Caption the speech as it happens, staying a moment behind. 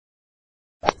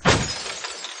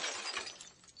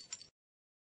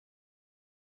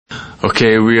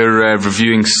Okay, we are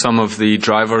reviewing some of the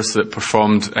drivers that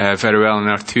performed very well in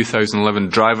our 2011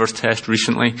 drivers test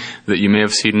recently that you may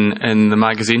have seen in the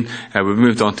magazine. We've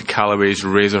moved on to Callaway's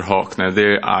RAZR Hawk. Now,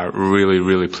 they are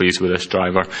really pleased with this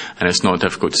driver, and it's not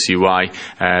difficult to see why.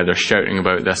 They're shouting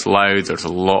about this loud. There's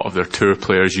a lot of their tour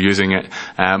players using it,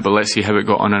 but let's see how it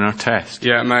got on in our test.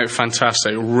 Yeah, mate,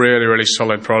 fantastic. Really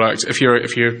solid product. If you're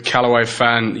a Callaway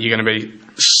fan, you're going to be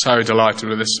so delighted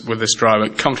with this driver.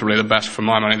 Comfortably the best, for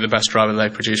my money, the best driver they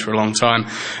produced for a long time.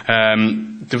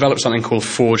 Developed something called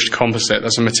Forged Composite.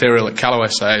 That's a material that Callaway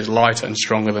say is lighter and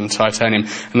stronger than titanium,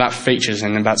 and that features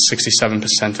in about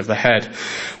 67% of the head.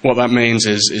 What that means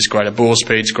is greater bore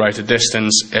speeds, greater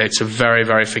distance. It's a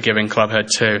very forgiving clubhead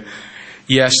too.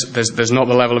 Yes, there's not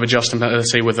the level of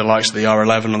adjustability with the likes of the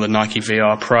R11 or the Nike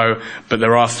VR Pro, but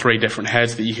there are 3 different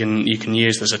heads that you can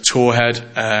use. There's a tour head,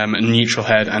 a neutral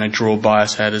head, and a draw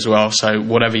bias head as well. So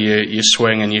whatever your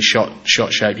swing and your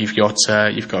shot shape, you've got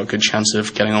a good chance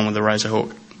of getting on with the RAZR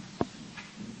Hawk.